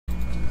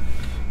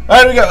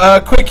right, we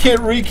got a quick hit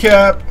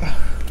recap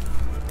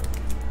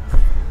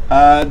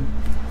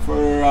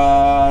for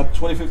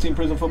 2015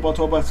 Prizm Football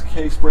 12-box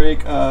case break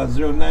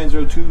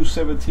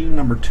 090217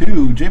 number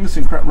 2.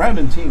 Jamison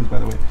random teams, by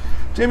the way.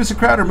 Jamison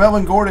Crowder,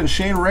 Melvin Gordon,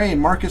 Shane Ray,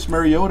 Marcus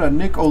Mariota,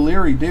 Nick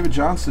O'Leary, David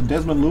Johnson,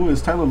 Desmond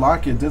Lewis, Tyler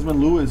Lockett,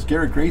 Desmond Lewis,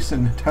 Garrett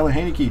Grayson, Tyler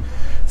Haneke,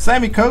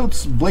 Sammy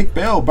Coates, Blake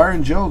Bell,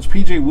 Byron Jones,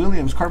 P.J.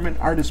 Williams, Carmen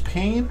Artis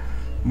Payne,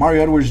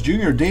 Mario Edwards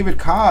Jr., David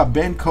Cobb,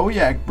 Ben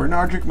Koyak,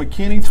 Bernardrick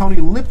McKinney, Tony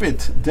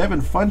Lippett,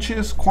 Devin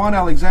Funchess, Quan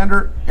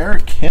Alexander,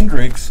 Eric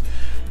Hendricks.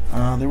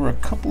 There were a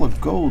couple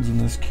of golds in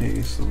this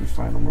case. Let me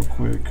find them real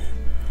quick.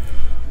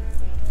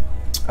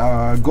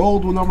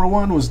 Gold number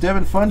 1 was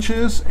Devin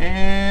Funchess,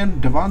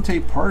 and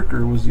Devontae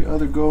Parker was the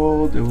other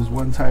gold. There was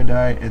one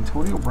tie-dye,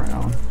 Antonio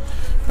Brown.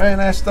 Very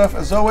nice stuff.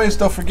 As always,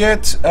 don't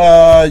forget,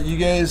 you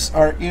guys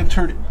are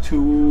entered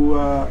to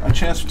a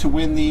chance to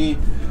win the,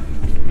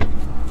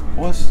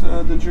 what's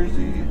the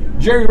jersey?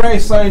 Jerry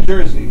Rice signed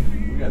jersey.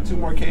 We got 2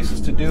 more cases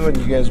to do, and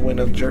you guys win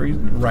a Jerry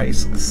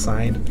Rice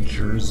signed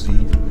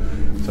jersey.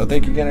 So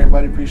thank you again,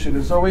 everybody. Appreciate it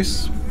as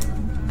always.